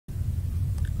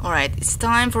Alright, it's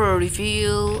time for a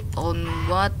reveal on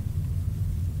what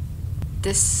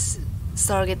this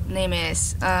Stargate name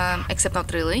is. Except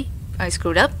not really. I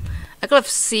screwed up. I could have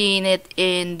seen it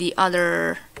in the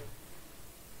other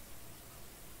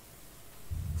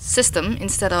system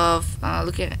instead of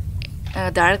looking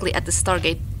directly at the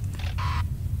Stargate.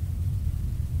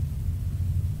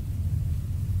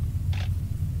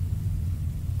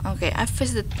 Okay, I've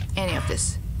visited any of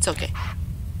this. It's okay.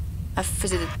 I've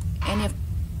visited any of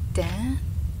that.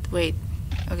 Wait,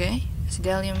 okay.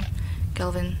 Sidalium,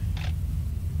 Kelvin.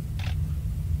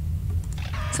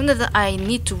 Something that I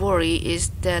need to worry is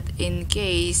that in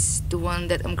case the one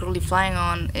that I'm currently flying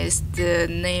on is the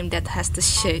name that has the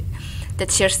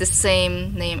that shares the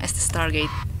same name as the Stargate.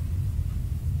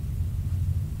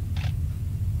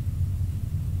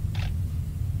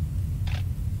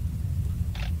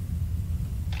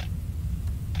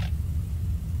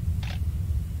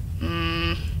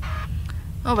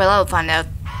 Oh well, I'll find out.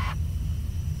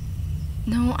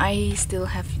 No, I still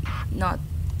have not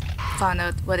found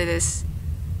out what it is.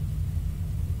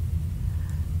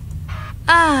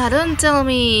 Ah, don't tell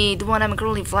me the one I'm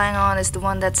currently flying on is the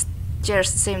one that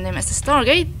shares the same name as the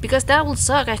Stargate, because that would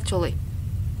suck actually.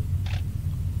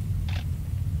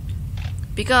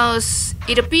 Because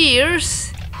it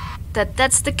appears that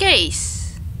that's the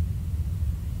case.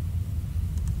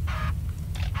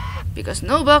 Because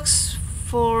no box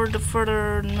for the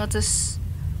further notice.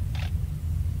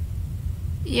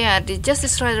 Yeah, the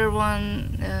Justice Rider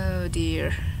one. Oh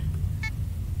dear.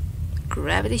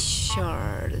 Gravity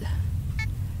Shard.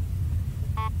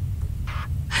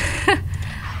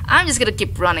 I'm just gonna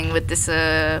keep running with this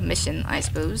mission, I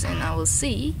suppose, and I will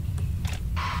see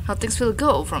how things will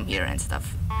go from here and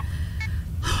stuff.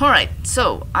 Alright,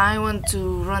 so I want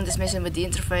to run this mission with the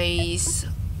interface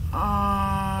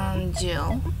on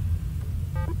Jill.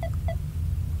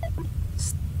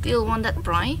 Still want that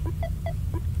pry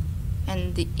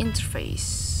and the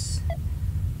interface,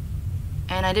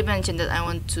 and I did mention that I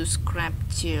want to scrap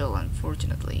Jill,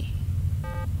 unfortunately.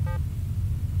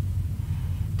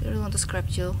 Do I really want to scrap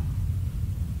Jill,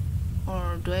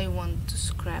 or do I want to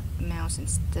scrap Mouse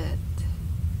instead?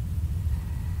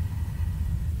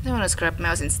 I want to scrap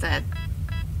Mouse instead.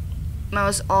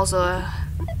 Mouse also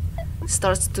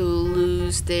starts to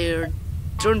lose their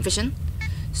drone vision,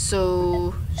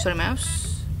 so sorry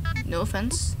Mouse, no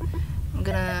offense. I'm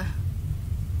gonna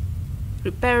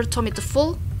repair Tommy to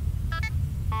full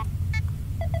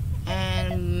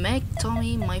and make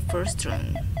Tommy my first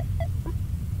drone.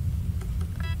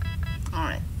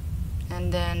 Alright,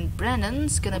 and then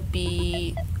Brandon's gonna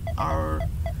be our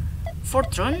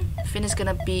fourth drone. Finn is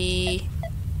gonna be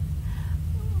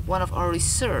one of our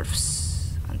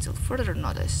reserves until further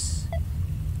notice.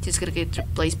 She's gonna get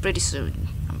replaced pretty soon,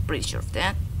 I'm pretty sure of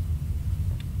that.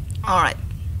 Alright,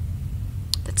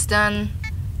 that's done.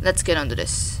 Let's get on to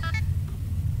this.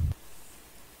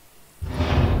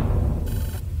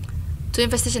 2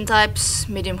 infestation types,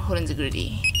 medium hull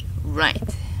integrity. Right,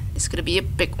 this is gonna be a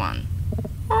big one.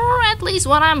 Or at least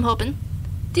what I'm hoping.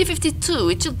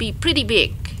 D52, it should be pretty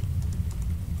big.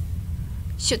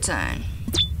 Shoot time.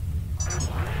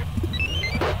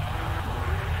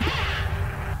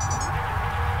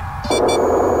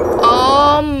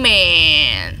 Oh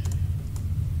man.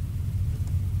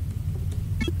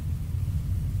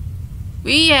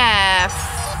 We have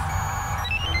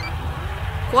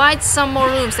quite some more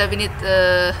rooms that we need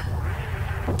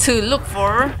to look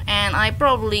for, and I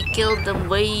probably killed them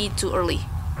way too early.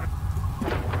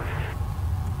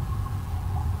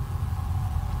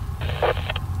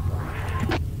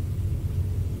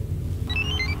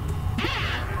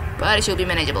 But it should be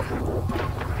manageable.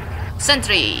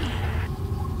 Sentry.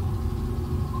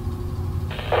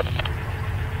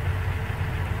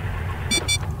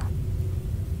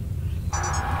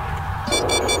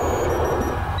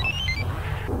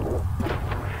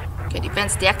 Okay,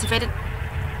 defense deactivated.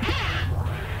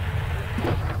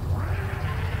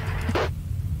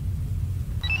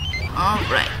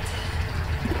 Alright.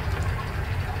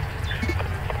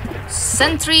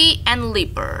 Sentry and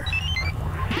Leaper.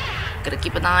 Gotta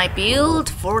keep an eye peeled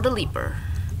for the Leaper.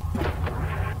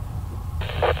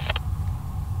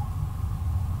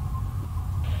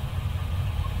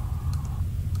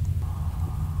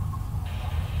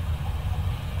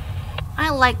 I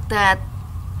like that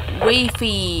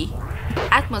wavy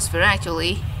atmosphere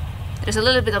actually. There's a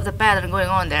little bit of the pattern going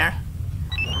on there.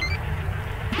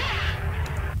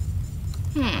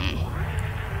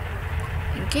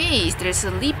 In case there's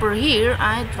a Leaper here,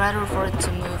 I'd rather for it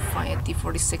to move via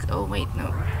D46. Oh wait,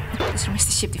 no. This removes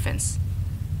the ship defense.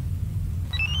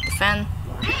 Defend.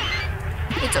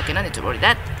 It's okay, no need to worry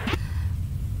that.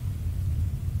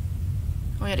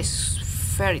 yeah, this is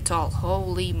very tall.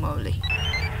 Holy moly.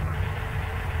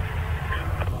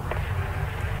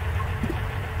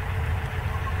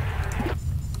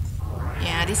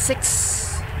 Yeah, this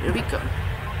 6. Here we go.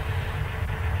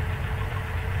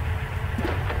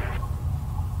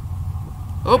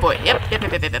 Oh boy, yep. Kinda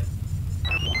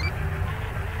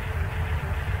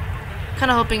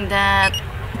hoping that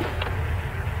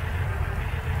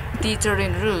the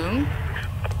 13 room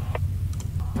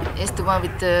is the one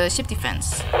with the ship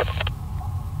defense.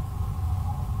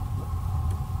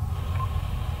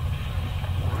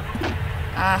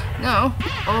 No,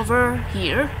 over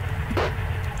here.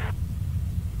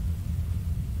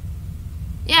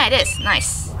 Yeah, it is.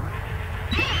 Nice.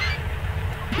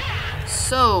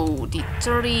 So, the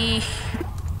 30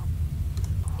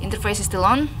 interface is still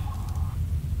on.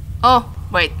 Oh,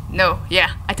 wait, no,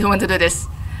 yeah, I don't want to do this.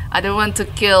 I don't want to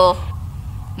kill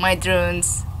my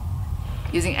drones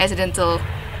using accidental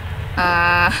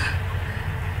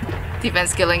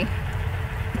defense killing.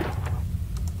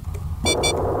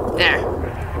 There.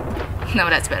 No,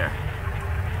 that's better.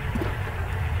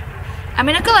 I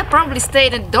mean, I could have probably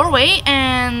stayed in the doorway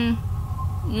and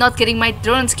not getting my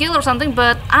drones killed or something,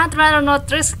 but I'd rather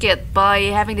not risk it by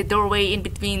having the doorway in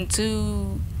between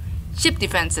two ship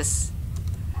defenses.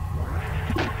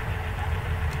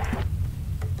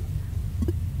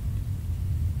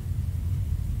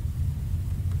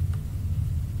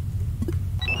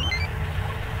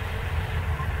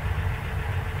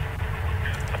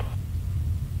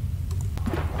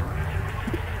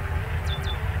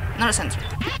 Another sentry.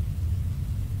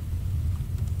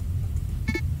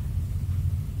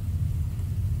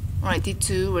 Alright,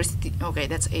 D2, where's D? Okay,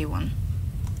 that's A1.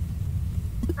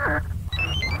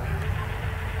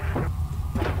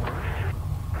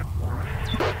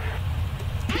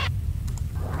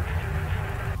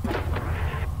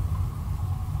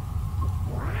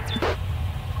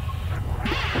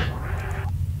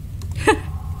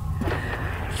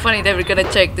 Funny that we're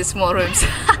gonna check the small rooms.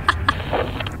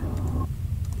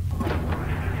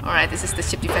 Alright, this is the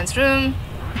ship defense room.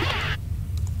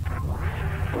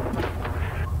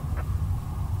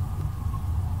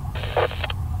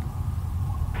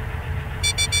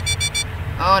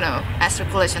 Oh no, astral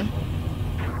collision.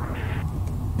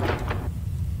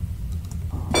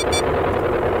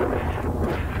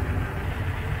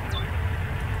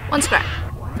 One scrap.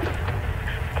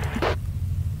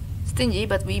 Stingy,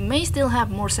 but we may still have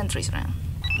more sentries around.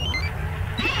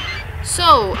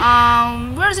 So,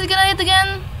 where is it gonna hit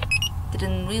again?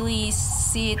 Didn't really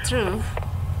see it through.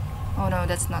 Oh no,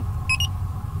 that's not.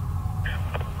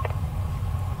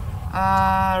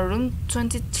 Room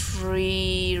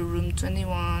 23, room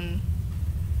 21.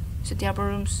 Is it the upper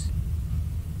rooms?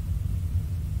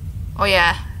 Oh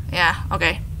yeah,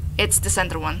 okay. It's the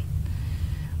center one.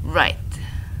 Right.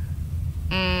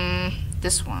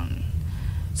 This one.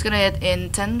 It's gonna hit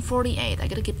in 1048. I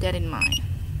gotta keep that in mind.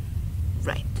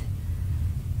 Right.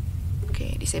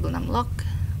 Okay, disable numlock.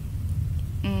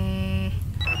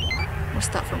 We'll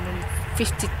start from room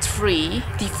 53.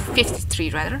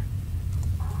 D53 rather.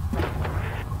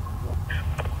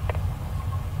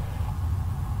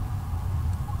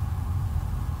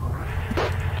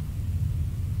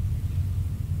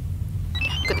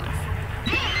 Yeah, good enough.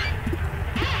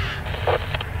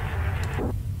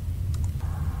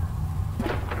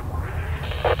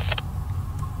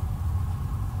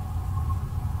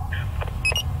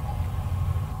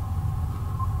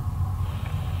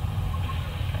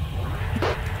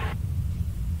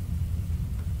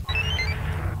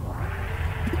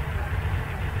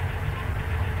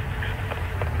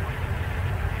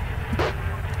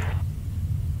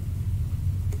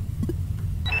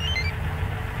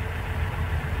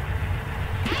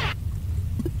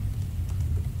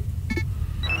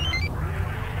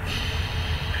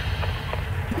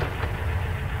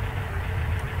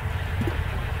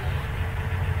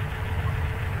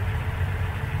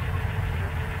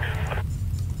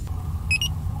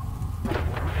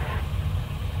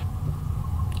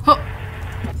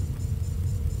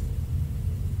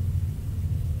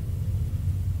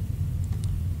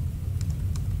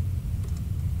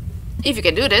 If you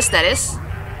can do this, that is.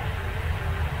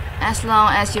 As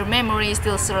long as your memory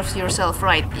still serves yourself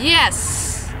right.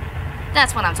 Yes!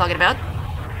 That's what I'm talking about.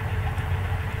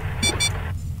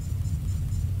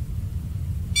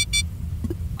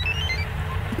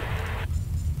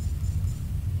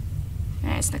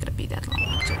 It's not gonna be that long,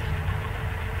 actually.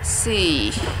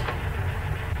 See.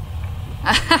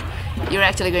 You're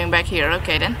actually going back here.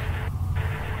 Okay then.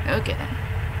 Okay then.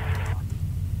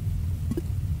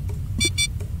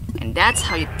 And that's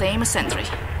how you tame a sentry.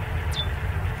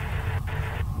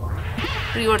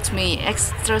 Rewards me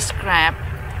extra scrap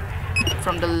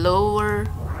from the lower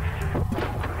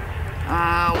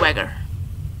Wagger.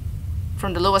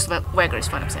 From the lowest Wagger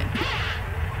is what I'm saying.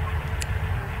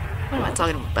 What am I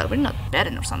talking about? We're not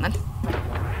betting or something.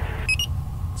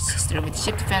 Sister with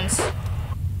ship defense.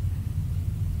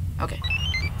 Okay.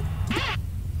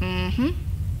 Okay,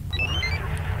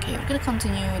 we're gonna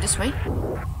continue this way.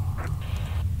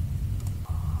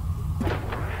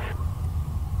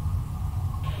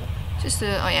 Just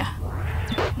oh yeah,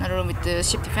 another room with the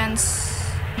ship defense.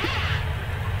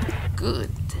 Good.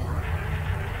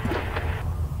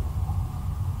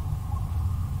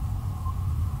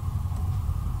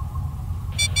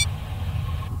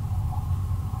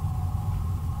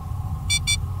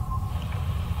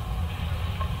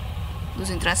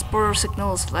 Losing transport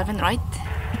signals 11, right?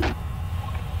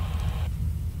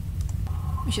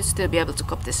 We should still be able to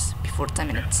cop this before 10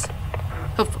 minutes.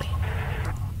 Hopefully.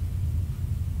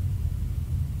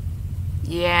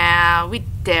 Yeah, we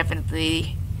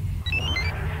definitely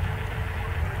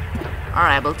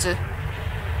are able to.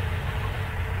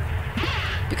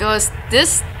 Because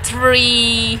these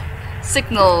 3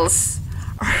 signals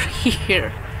are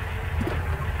here.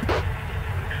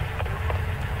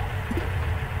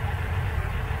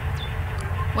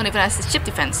 One even has the ship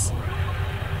defense.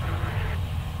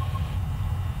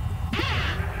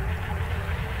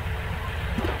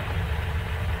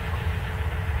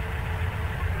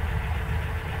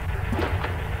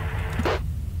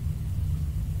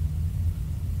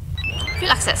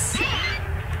 Fuel access.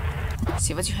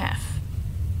 See what you have.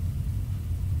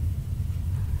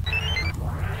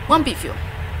 1B fuel.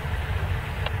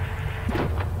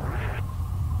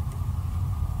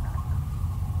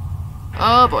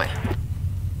 Oh boy.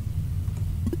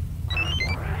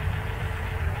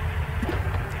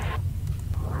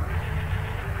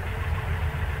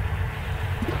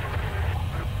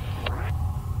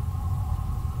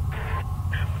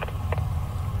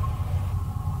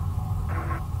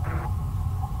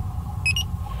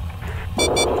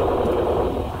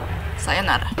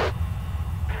 Sayonara.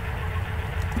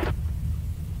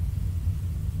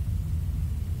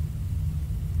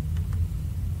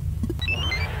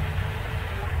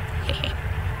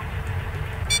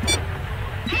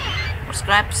 More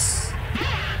scraps.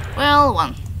 Well,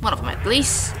 one of them at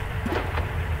least.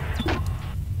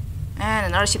 And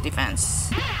another ship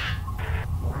defense.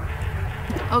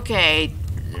 Okay,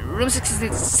 room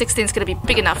 16 is gonna be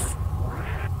big enough.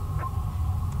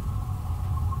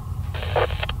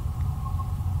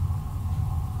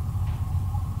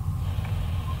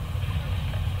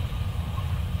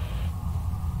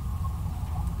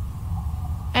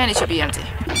 And it should be empty.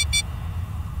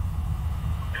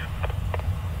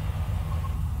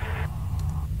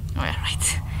 Oh yeah,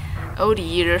 right. Oh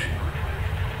dear.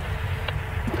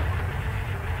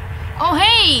 Oh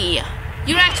hey!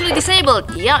 You're actually disabled.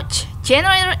 Yuck.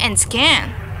 Generator and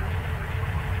scan.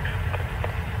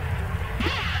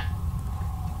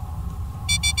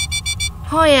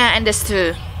 Oh yeah, and this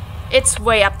too. It's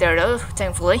way up there though,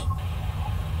 thankfully.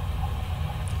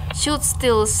 Should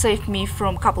still save me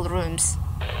from couple rooms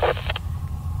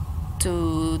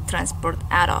to transport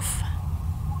out of.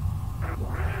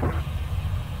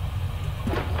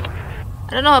 I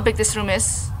don't know how big this room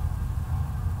is,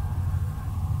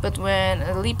 but when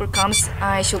a leaper comes,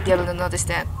 I should be able to notice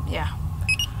that. Yeah.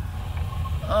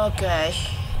 Okay.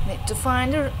 Need to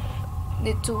find her.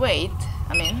 Need to wait.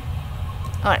 I mean.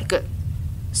 Alright, good.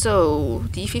 So,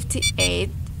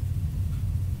 D58,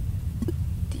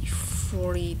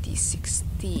 D40,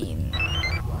 D16.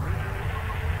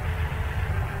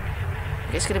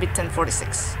 Okay, it's gonna be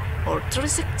 1046. Or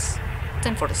 36?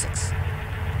 1046.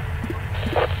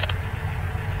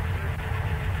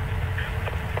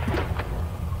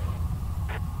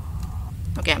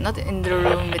 Okay, I'm not in the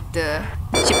room with the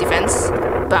ship defense.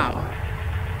 Bam.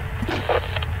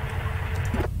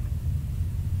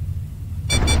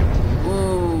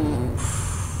 Ooh.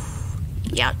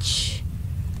 Ouch.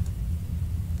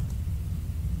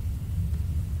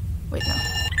 Wait, no.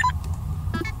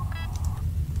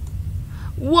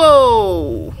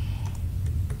 Whoa!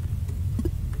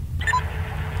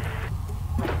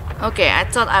 Okay, I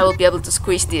thought I would be able to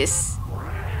squeeze this.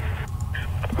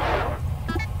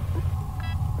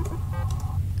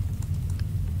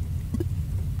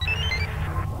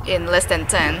 In less than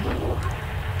 10.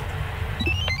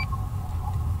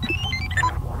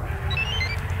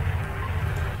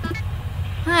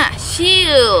 Ah,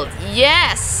 shield!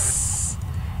 Yes!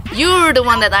 You're the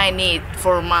one that I need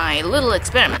for my little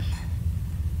experiment.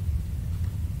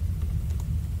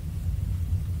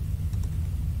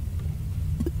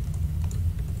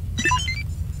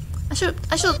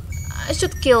 I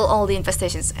should kill all the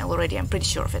infestations already, I'm pretty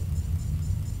sure of it.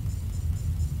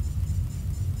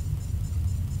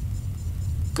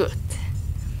 Good.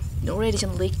 No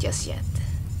radiation leak just yet.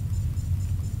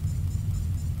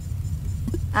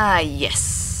 Ah,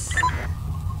 yes.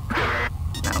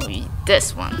 Now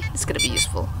this one is gonna be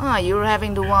useful. Ah, you're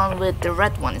having the one with the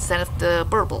red one instead of the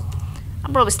purple.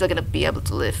 I'm probably still gonna be able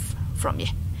to live from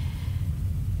you.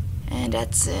 And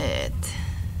that's it.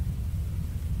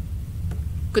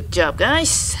 Good job,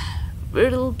 guys.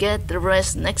 We'll get the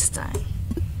rest next time.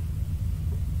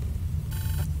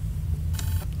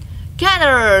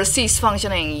 Gather cease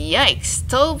functioning. Yikes.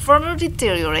 Tow further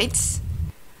deteriorates.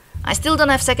 I still don't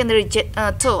have secondary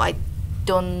tow. I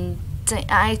don't think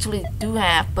I actually do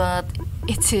have, but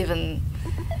it's even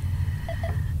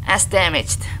as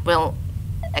damaged. Well,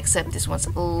 except this one's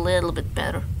a little bit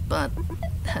better, but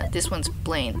this one's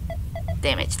plain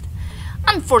damaged.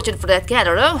 Unfortunate for that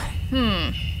gather though.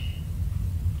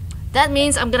 That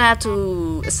means I'm gonna have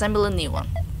to assemble a new one.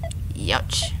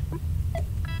 Youch.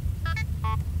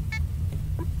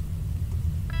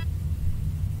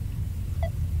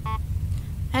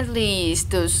 At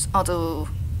least those auto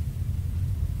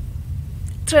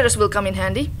traders will come in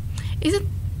handy. Is it?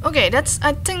 Okay, that's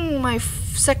I think my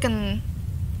second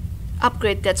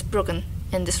upgrade that's broken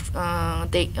in this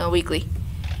weekly.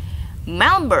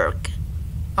 Malmberg.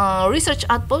 Research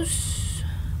outpost.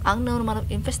 Unknown amount of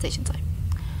infestation type.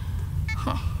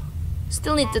 Huh.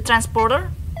 Still need the transporter.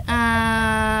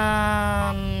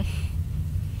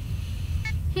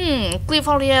 Cliff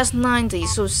only has 90,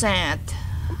 so sad.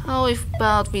 How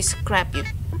about we scrap you?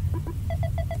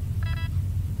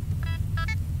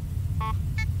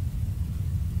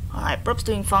 Alright, props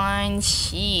doing fine.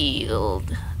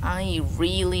 Shield. I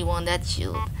really want that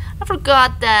shield. I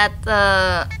forgot that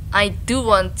I do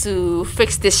want to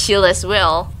fix this shield as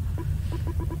well.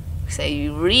 So I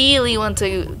really want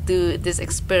to do this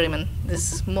experiment. This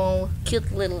small,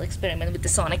 cute little experiment with the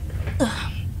Sonic.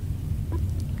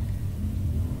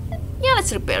 Yeah,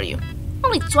 let's repair you.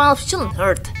 Only 12 shouldn't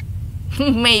hurt.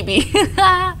 Maybe.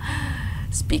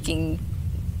 Speaking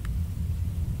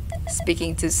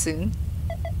too soon.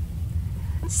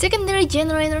 Secondary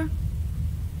generator.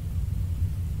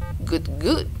 Good.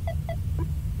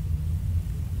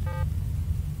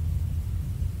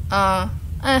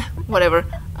 Whatever.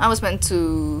 I was meant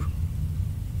to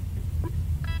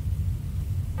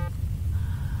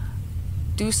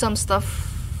do some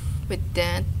stuff with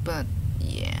that, but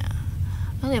yeah.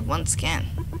 I only have one scan.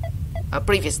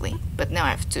 Previously, but now I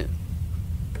have two.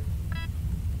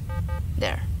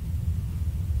 There.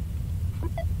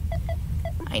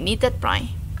 I need that pry.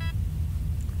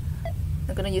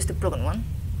 I'm gonna use the broken one.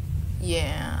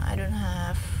 Yeah, I don't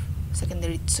have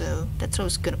secondary tow. That tow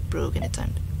is gonna break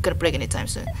anytime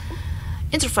soon.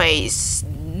 Interface.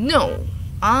 No.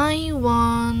 I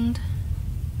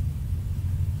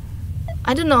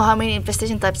don't know how many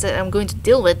infestation types that I'm going to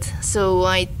deal with, so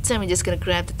I think I'm just gonna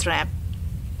grab the trap.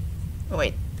 Oh,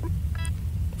 wait.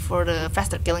 For the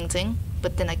faster killing thing,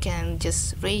 but then I can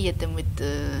just radiate them with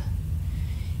the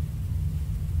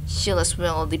shield as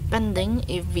well, depending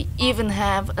if we even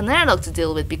have an airlock to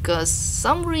deal with, because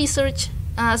some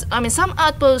some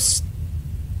outposts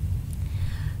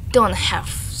don't have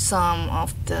some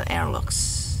of the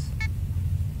airlocks.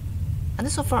 And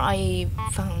so far I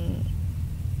found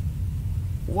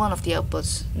one of the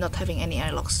outposts not having any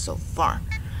airlocks so far.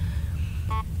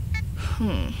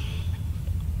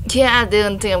 Yeah, I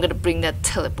don't think I'm gonna bring that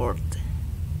teleport.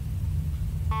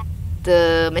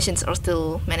 The missions are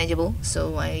still manageable,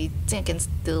 so I think I can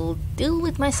still deal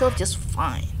with myself just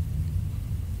fine.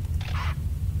 I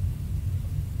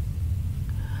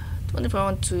wonder if I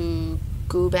want to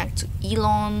go back to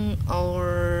Elon,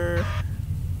 or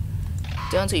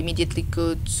do I want to immediately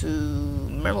go to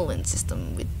Merlin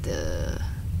system with the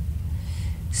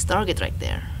Stargate right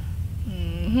there.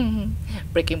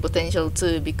 Breaking potential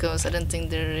too, because I don't think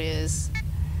there is.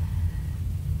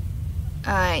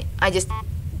 I just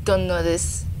don't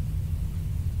notice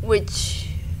which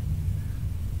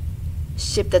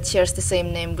ship that shares the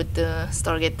same name with the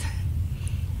Stargate.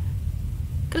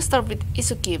 Gonna start with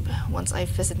Isukib once I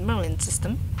visit Merlin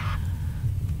system.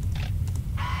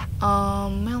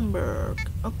 Malmberg.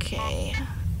 Okay,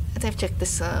 I think I've checked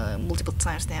this multiple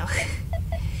times now.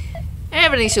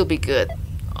 Everything should be good.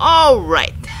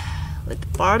 Alright, let the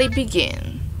party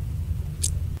begin.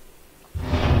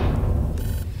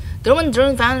 Dormant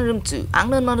drone found in room 2.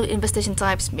 Unknown model infestation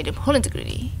types, medium hull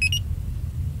integrity.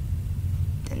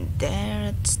 Then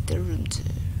that's the room 2.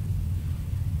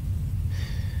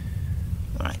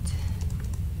 Alright.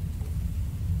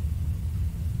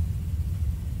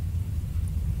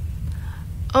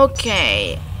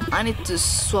 Okay, I need to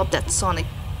swap that Sonic.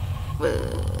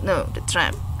 No, the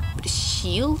trap with the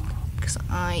shield. because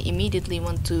I immediately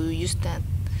want to use that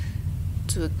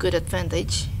to a good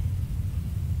advantage.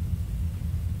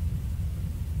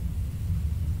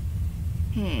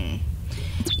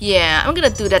 Yeah, I'm gonna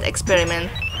do that experiment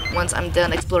once I'm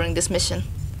done exploring this mission.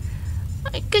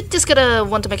 Just gotta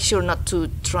want to make sure not to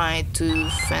try to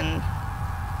find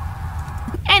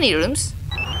any rooms.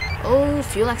 Oh,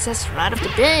 fuel access right off the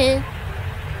bat.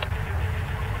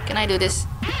 Can I do this?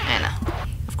 No,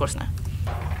 of course not.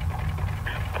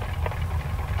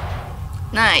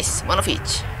 Nice, one of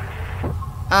each.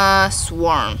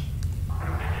 Swarm.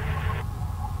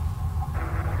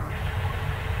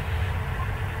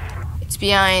 It's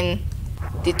behind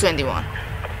the 21,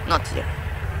 not here.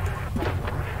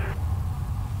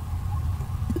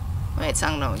 Wait, it's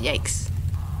unknown, yikes.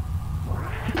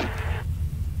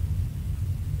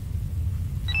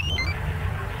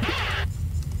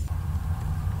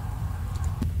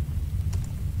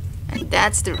 And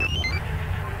that's the room.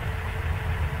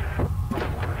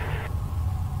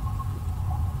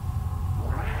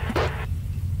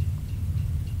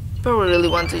 Probably really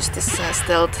want to use this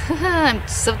stealth. I'm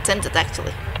so tempted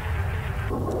actually.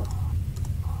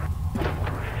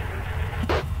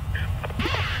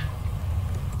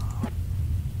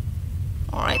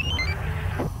 Alright.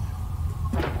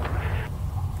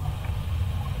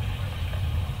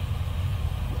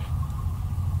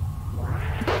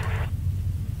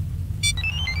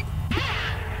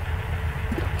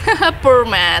 Poor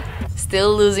Matt.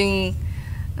 Still losing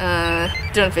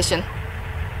drone vision.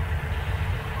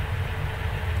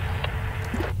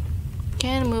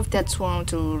 Can move that swarm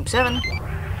to room 7.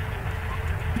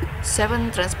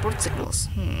 7 transport signals.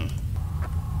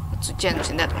 Not so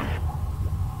generous in that one.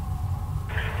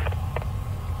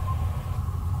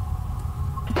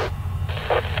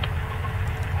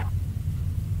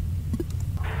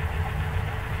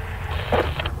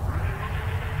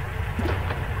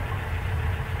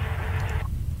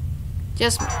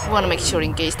 Just want to make sure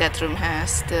in case that room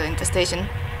has the infestation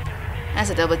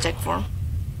as a double check form.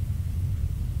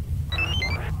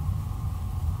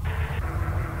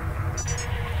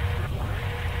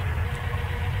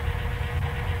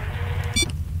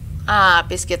 Ah,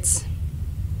 biscuits.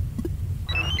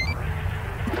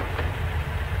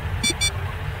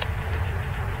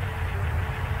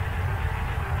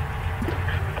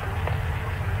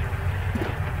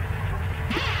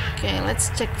 Okay,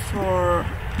 let's check for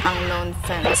unknown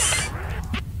fence.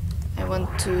 I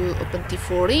want to open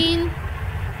T14.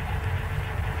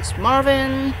 It's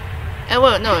Marvin. Oh,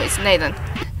 well, no, it's Nathan.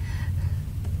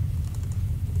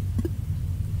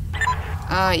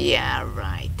 Oh, yeah,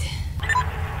 right.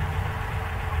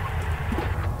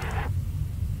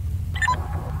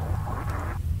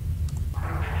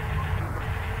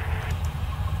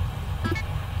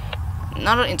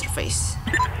 Another interface.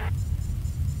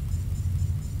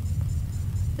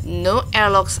 No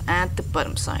airlocks at the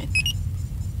bottom side.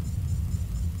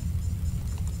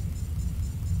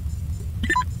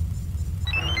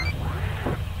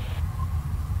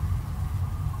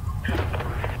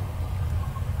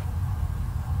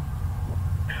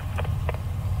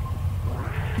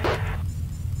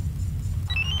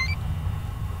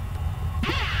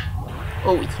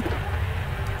 Oh.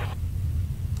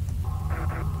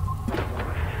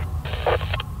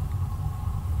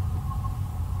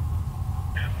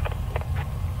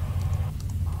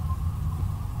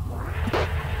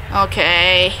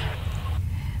 Okay.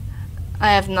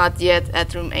 I have not yet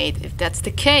at room 8. If that's the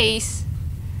case,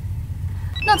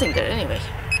 nothing there anyway.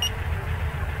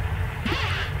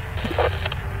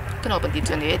 Can open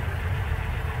D28.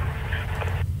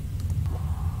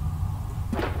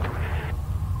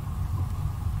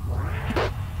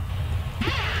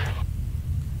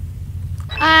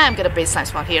 I'm gonna baseline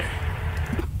spawn here.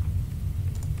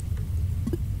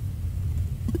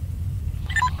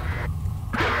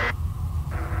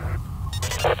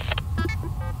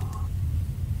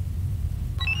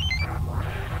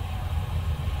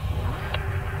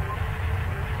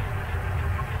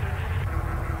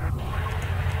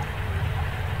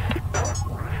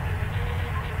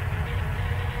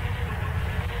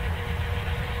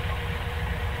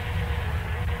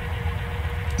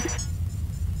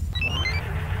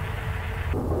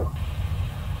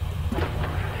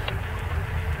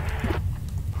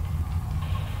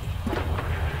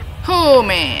 Oh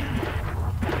man.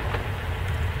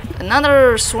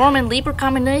 Another Swarm and Leaper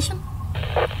combination?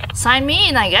 Sign me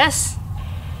in, I guess.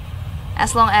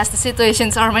 As long as the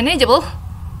situations are manageable.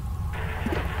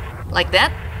 Like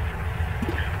that.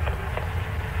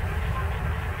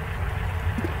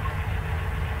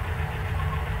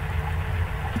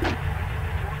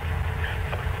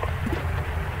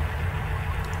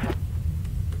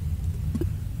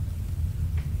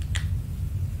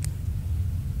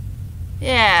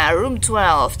 Yeah, room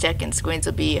 12 check-in's going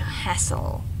to be a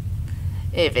hassle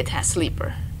if it has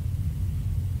sleeper.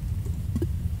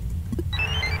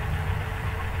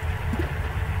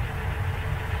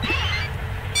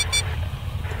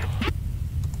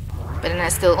 But then I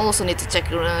still also need to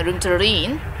check room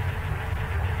 13.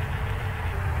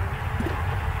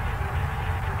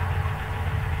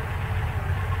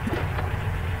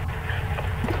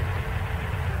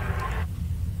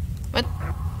 What?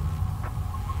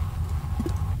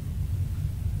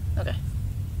 Okay.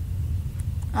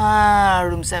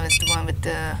 Room 7 is the one with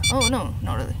the... Oh no,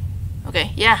 not really.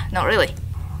 Okay, yeah, not really.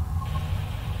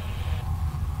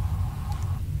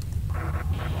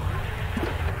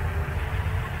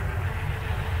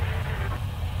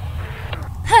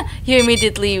 You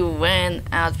immediately went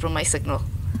out from my signal.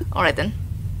 Alright then.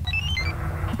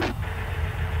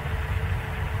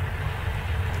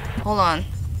 Hold on.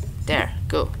 There,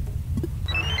 go.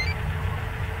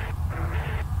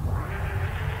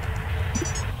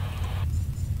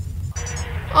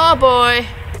 Oh boy!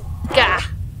 Gah!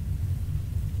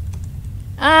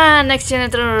 Next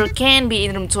generator can be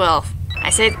in room 12. I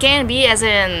said can be as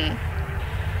in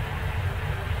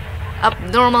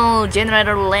abnormal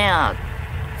generator layout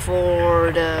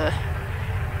for the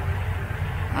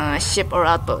ship or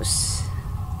outpost.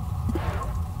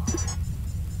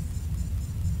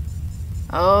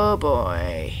 Oh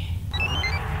boy.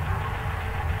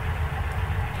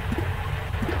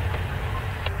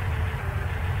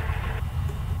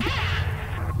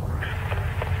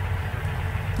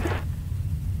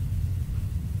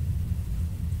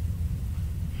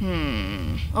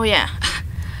 Oh yeah,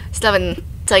 still haven't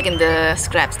taken the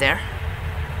scraps there.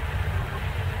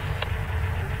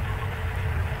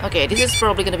 Okay, this is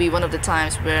probably gonna be one of the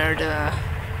times where the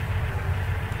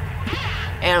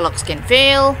airlocks can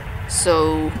fail,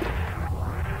 so...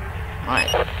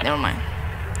 Alright, never mind.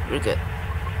 We're good.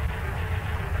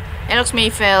 Airlocks may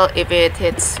fail if it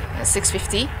hits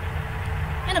 650.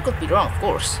 And I could be wrong, of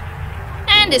course.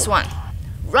 And this one.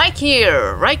 Right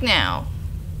here, right now.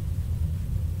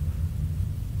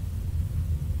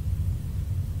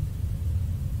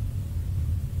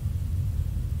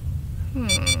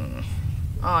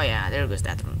 Oh yeah, there goes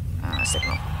that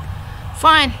signal.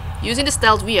 Fine, using the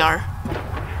stealth VR.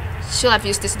 Should have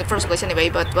used this in the first place anyway,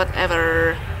 but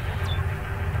whatever.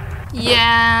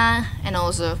 Yeah, and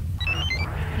also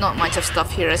not much of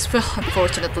stuff here as well,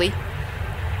 unfortunately.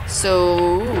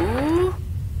 So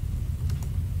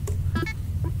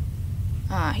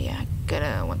yeah, I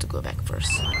gotta want to go back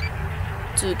first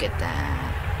to get that.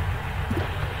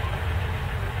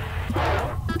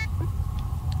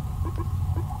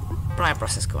 Prime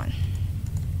process going.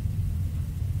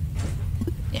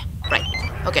 Yeah, right.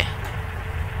 Okay.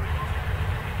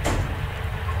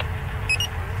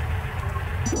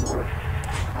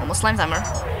 Almost slime timer.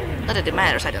 Not that it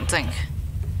matters, I don't think.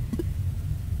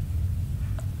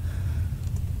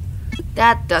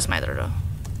 That does matter though.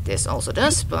 This also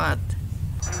does, but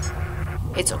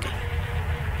it's okay.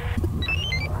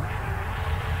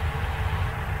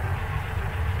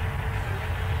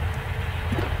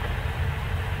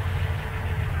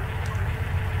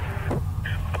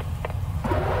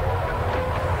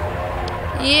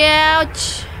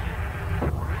 Ouch!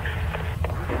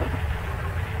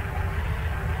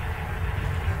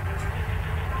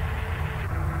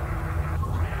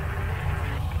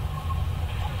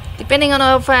 Depending on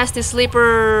how fast the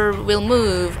sleeper will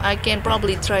move, I can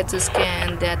probably try to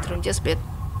scan that room just a bit.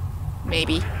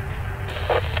 Maybe.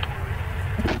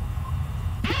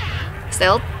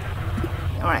 Stealth?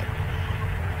 Alright.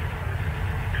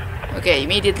 Okay,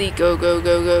 immediately go, go,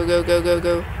 go, go, go, go, go,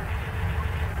 go.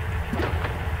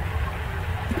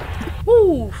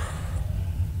 Woo!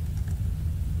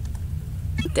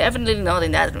 Definitely not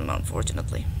in that room,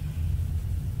 unfortunately.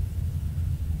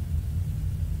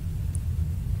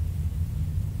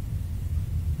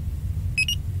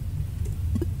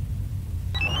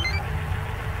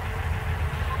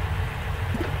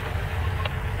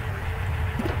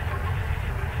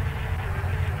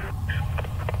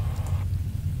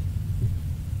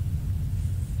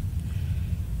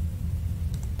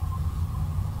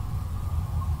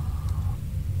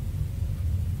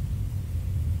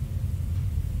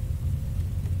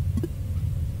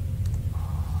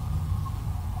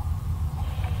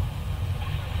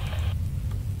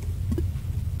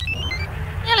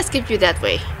 Keep you that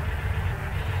way.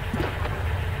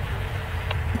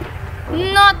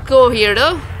 Not go here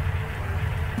though.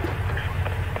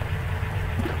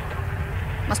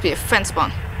 Must be a fence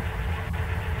spawn.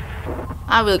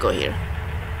 I will go here.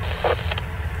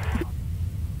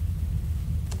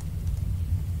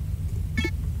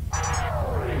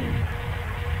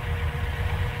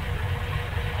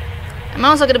 I'm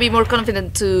also gonna be more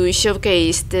confident to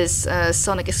showcase this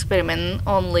sonic experiment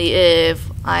only if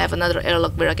I have another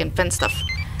airlock where I can vent stuff.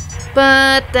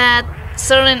 But that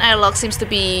certain airlock seems to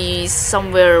be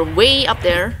somewhere way up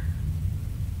there.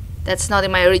 That's not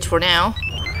in my reach for now.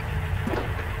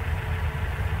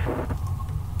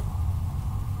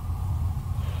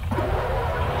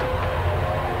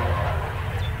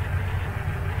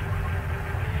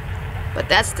 But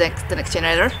that's the next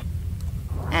generator.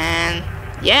 And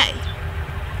yay!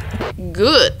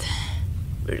 Good!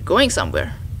 We're going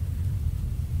somewhere.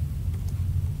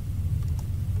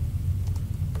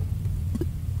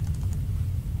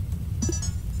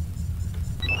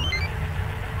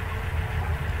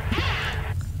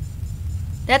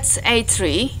 That's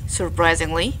A3,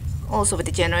 surprisingly, also with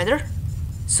the generator.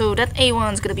 So that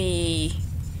A1 is gonna be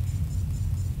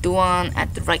the one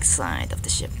at the right side of the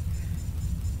ship.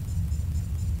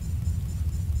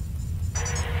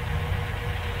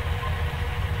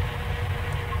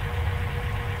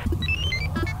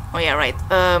 Oh yeah, right.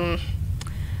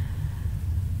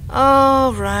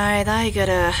 Alright, I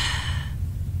gotta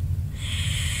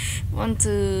want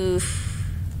to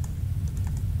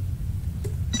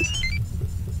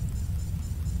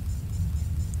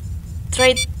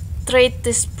trade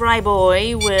this spry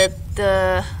boy with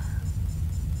the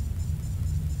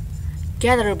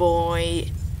gatherer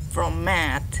boy from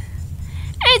Matt.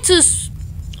 A2's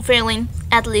failing.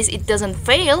 At least it doesn't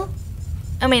fail.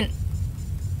 I mean,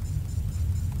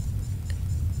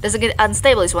 doesn't get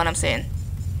unstable is what I'm saying.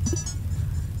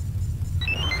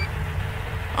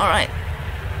 Alright.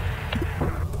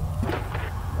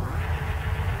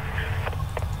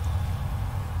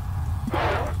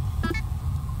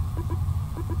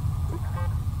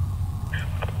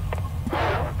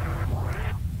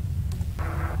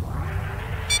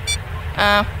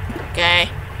 Okay.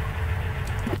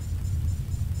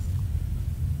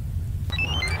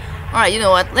 Alright, you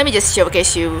know what? Let me just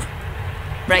showcase you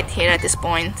right here at this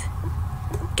point.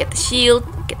 Get the shield,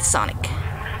 get the sonic.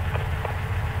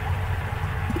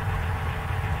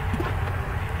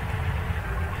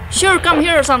 Sure, come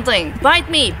here or something. Bite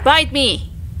me, bite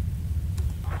me.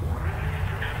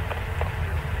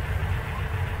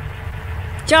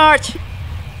 Charge.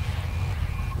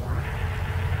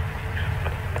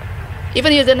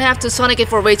 Even you didn't have to sonic it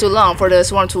for way too long for the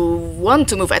swarm to want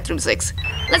to move at room 6.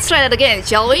 Let's try that again,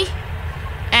 shall we?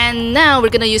 And now we're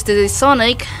gonna use the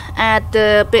sonic at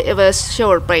the bit of a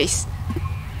short pace.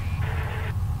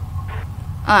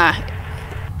 Well,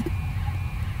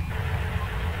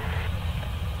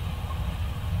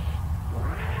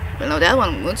 now that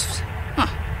one moves. Huh.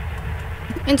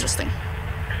 Interesting.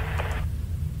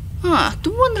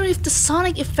 Do wonder if the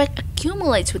sonic effect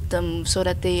accumulates with them so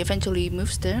that they eventually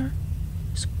moves there.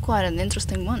 It's quite an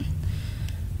interesting one.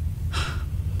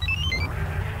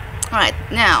 Alright,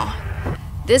 now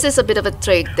this is a bit of a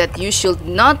trick that you should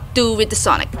not do with the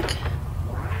sonic.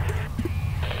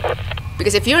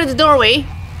 Because if you're in the doorway,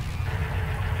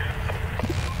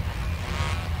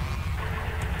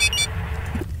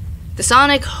 the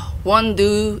sonic won't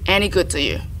do any good to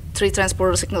you. 3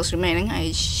 transporter signals remaining.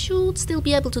 I should still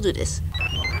be able to do this.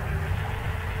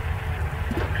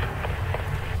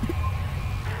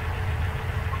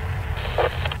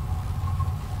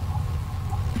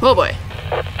 Oh boy.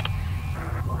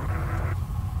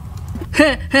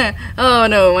 Oh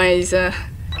no, my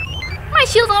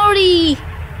shield already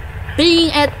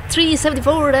being at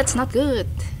 374, that's not good.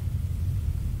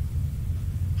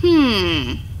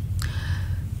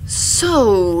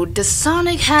 So the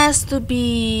sonic has to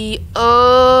be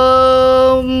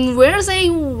where's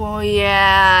A1? Oh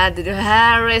yeah,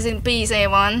 rest in peace,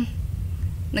 A1.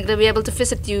 Not gonna be able to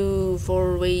visit you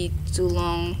for way too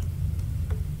long.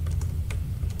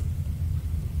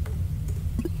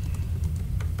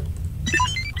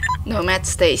 No, Matt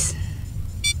stays.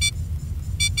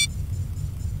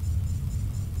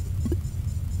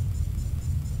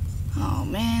 Oh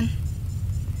man,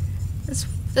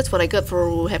 that's what I got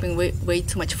for having way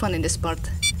too much fun in this part.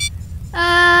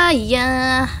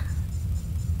 Yeah.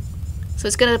 So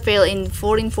it's gonna fail in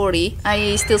 1440.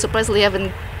 I still surprisingly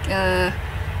haven't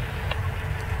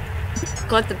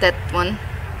collected that one.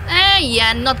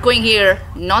 Yeah, not going here,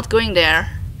 not going there.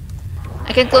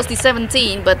 I can close the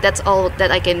 17, but that's all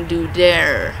that I can do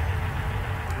there.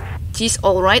 She's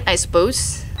alright, I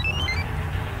suppose.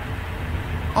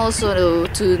 Also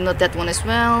to note that one as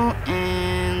well,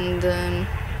 and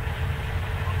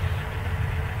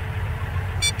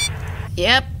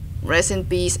yep, rest in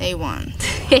peace, A1.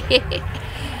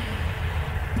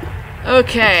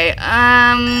 Okay,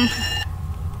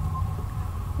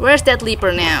 where's that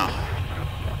leaper now?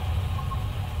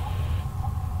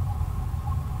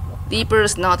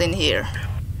 Leaper's not in here.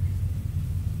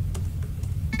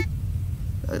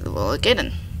 Well, okay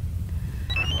then.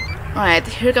 Alright,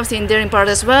 here comes the endearing part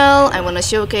as well. I want to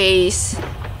showcase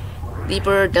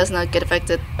Leaper does not get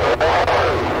affected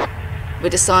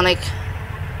with the Sonic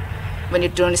when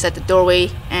your drone is at the doorway,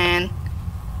 and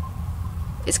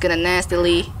it's gonna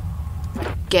nastily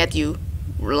get you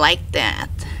like that.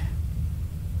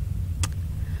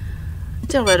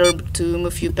 I'd rather to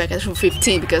move you back at room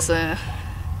 15 because yeah,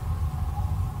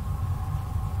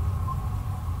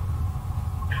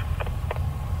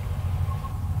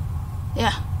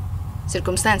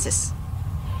 circumstances.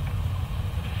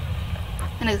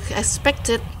 And as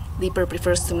expected, Leaper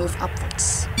prefers to move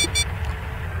upwards.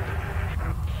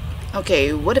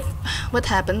 Okay, what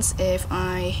happens if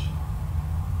I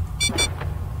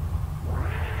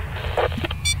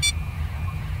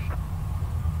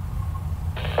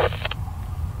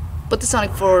put the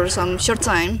Sonic for some short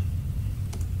time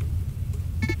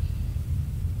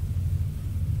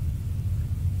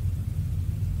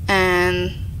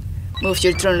and move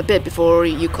your drone a bit before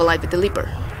you collide with the Leaper?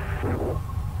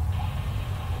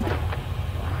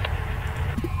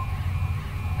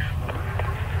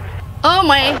 Oh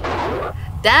my,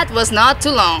 that was not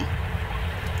too long.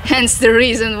 Hence the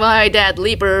reason why that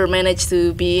Leaper managed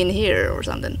to be in here or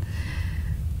something.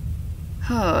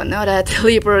 Oh, now that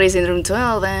Leaper is in room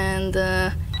 12 and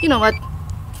you know what?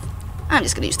 I'm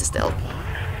just gonna use the stealth.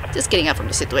 Just getting out from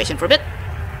the situation for a bit.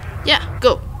 Yeah,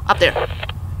 go, up there.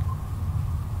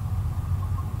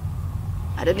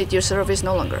 I don't need your service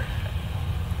no longer.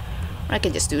 I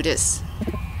can just do this.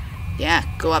 Yeah,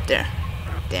 go up there.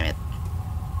 Damn it.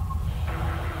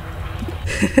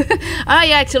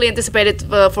 I actually anticipated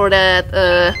for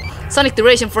that Sonic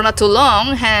duration for not too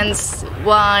long, hence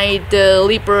why the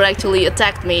Leaper actually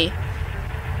attacked me.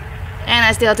 And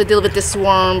I still have to deal with the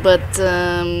swarm, but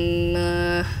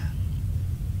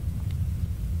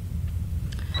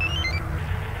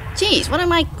jeez,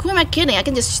 who am I kidding? I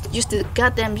can just use the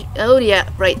goddamn, oh yeah,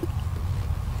 right.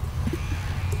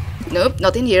 Nope,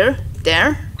 not in here.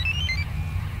 There.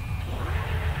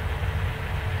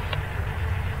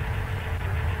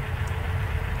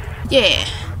 Yeah,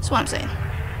 that's what I'm saying.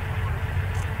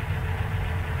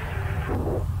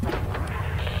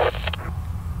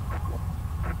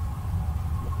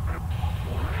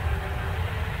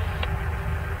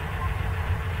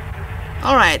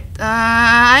 Alright,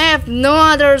 I have no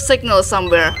other signal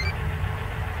somewhere.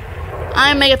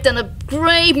 I may have done a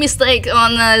grave mistake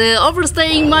on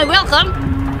overstaying my welcome.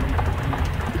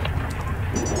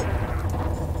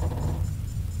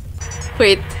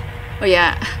 Wait, oh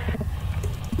yeah.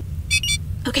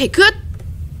 Okay, good.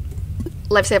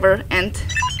 Lifesaver and...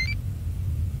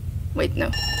 Wait, no.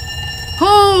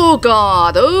 Oh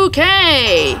god,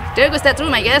 okay. There goes that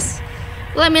room, I guess.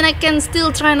 Well, I mean, I can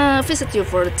still try to visit you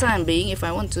for the time being if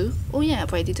I want to. Oh yeah,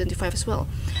 if I did 25 as well.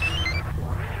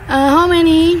 How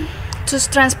many to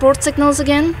transport signals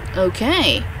again?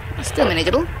 Okay, still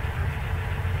manageable.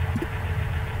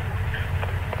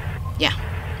 Yeah.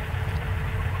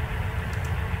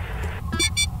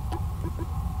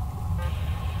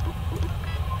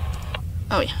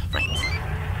 Oh yeah, right.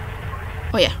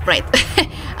 Oh yeah, right.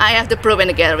 I have the probe and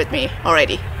the gather with me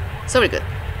already. So we're good.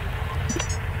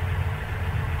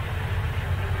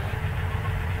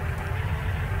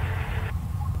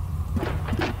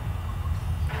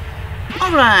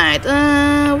 Alright,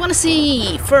 wanna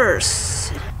see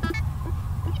first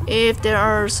if there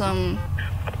are some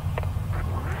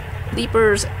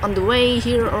Leapers on the way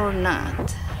here or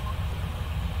not.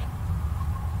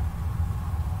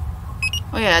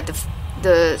 Oh yeah,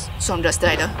 the storm just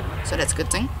died, so that's a good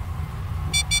thing.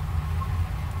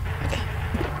 Okay,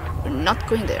 we're not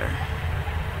going there.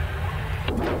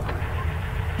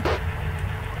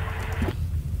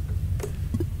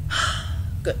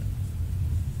 Good.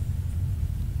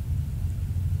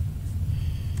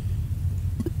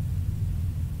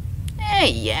 Hey,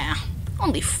 yeah,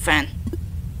 only fan.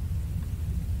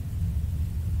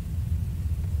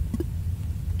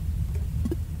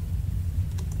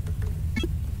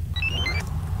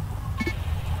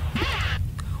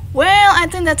 Well, I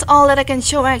think that's all that I can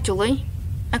show actually.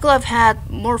 I could have had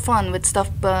more fun with stuff,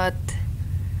 but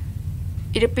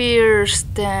it appears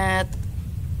that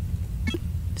the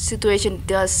situation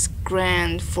does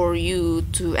grant for you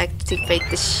to activate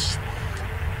the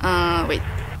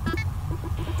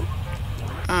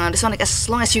the Sonic as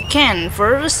long as you can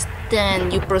first,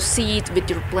 then you proceed with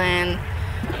your plan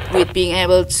with being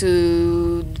able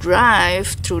to drive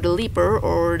through the Leaper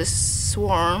or the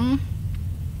Swarm.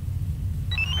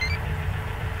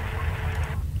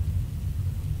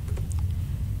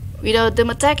 without them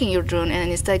attacking your drone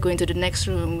and instead going to the next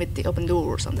room with the open door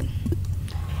or something.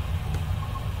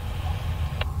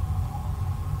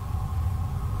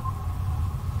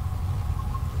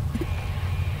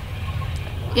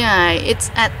 Yeah,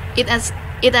 it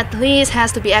at least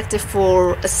has to be active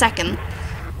for a second,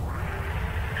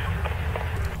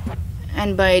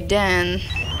 and by then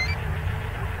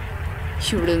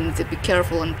you really need to be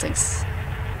careful on things.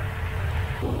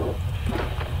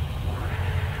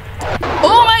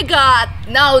 Oh my god!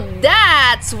 Now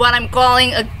that's what I'm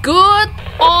calling a good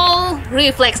old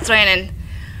reflex training.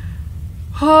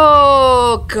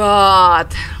 Oh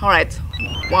god. Alright,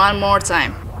 one more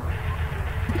time.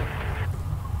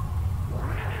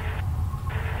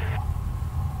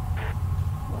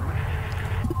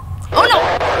 Oh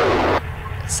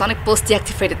no! Sonic Pulse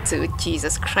deactivated too,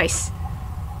 Jesus Christ.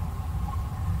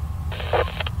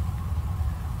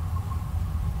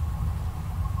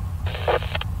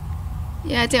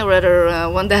 Yeah, I think I'd rather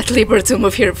want that leaper to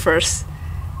move here first.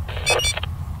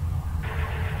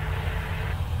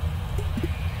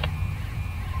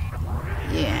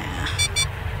 Yeah.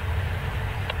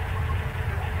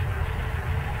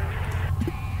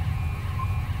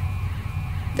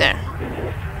 There.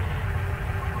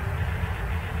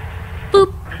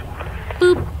 Boop.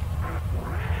 Boop.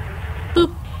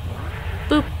 Boop.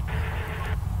 Boop.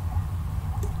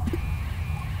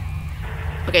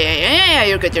 Okay, yeah,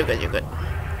 you're good.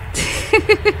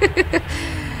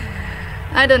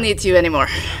 I don't need you anymore.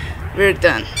 We're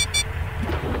done.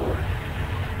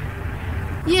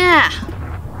 Yeah.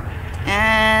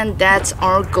 And that's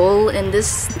our goal in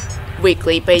this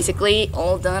weekly, basically.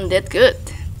 All done, did good.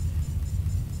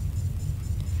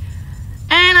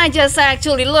 And I just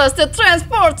actually lost the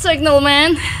transport signal,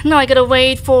 man. Now I gotta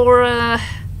wait for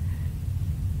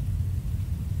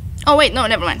oh wait, no,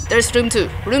 never mind. There's room 2.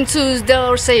 Room 2 is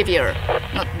our savior.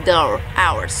 Not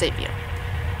our savior.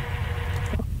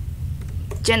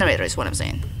 Generator is what I'm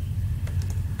saying.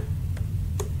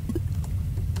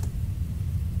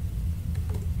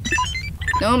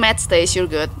 No mat stays, you're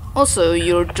good. Also,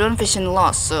 your drone vision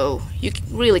lost, so you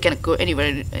really can't go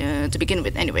anywhere to begin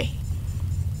with anyway.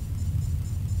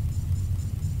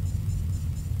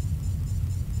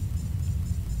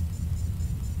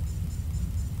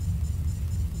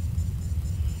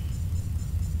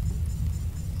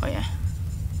 Oh yeah.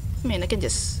 I mean, I can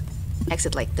just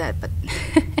exit like that, but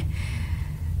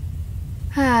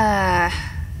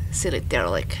silly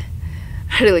derelict.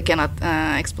 I really cannot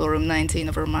explore room 19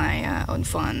 over my own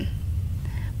fun,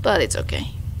 but it's okay.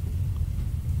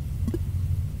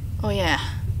 Oh yeah,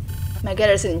 my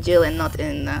gather's in jail and not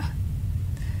in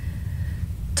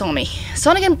Tommy.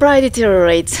 Sonic and Pride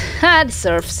deteriorates.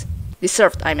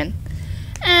 Deserved, I mean.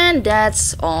 And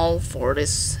that's all for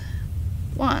this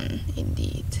one,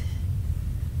 indeed.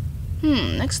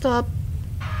 Next up.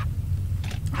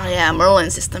 Oh yeah,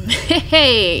 Merlin system.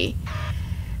 Hey,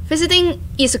 visiting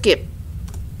Isukip.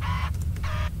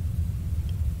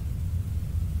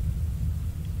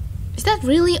 Is that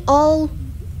really all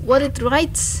what it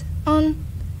writes on?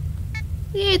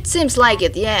 It seems like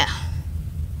it, yeah.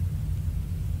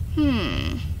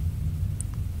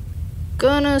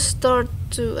 Gonna start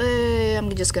to. I'm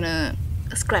just gonna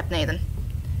scrap Nathan.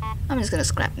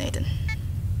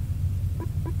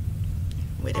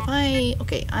 Wait, if I.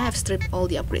 Okay, I have stripped all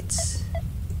the upgrades.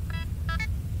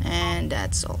 And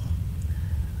that's all.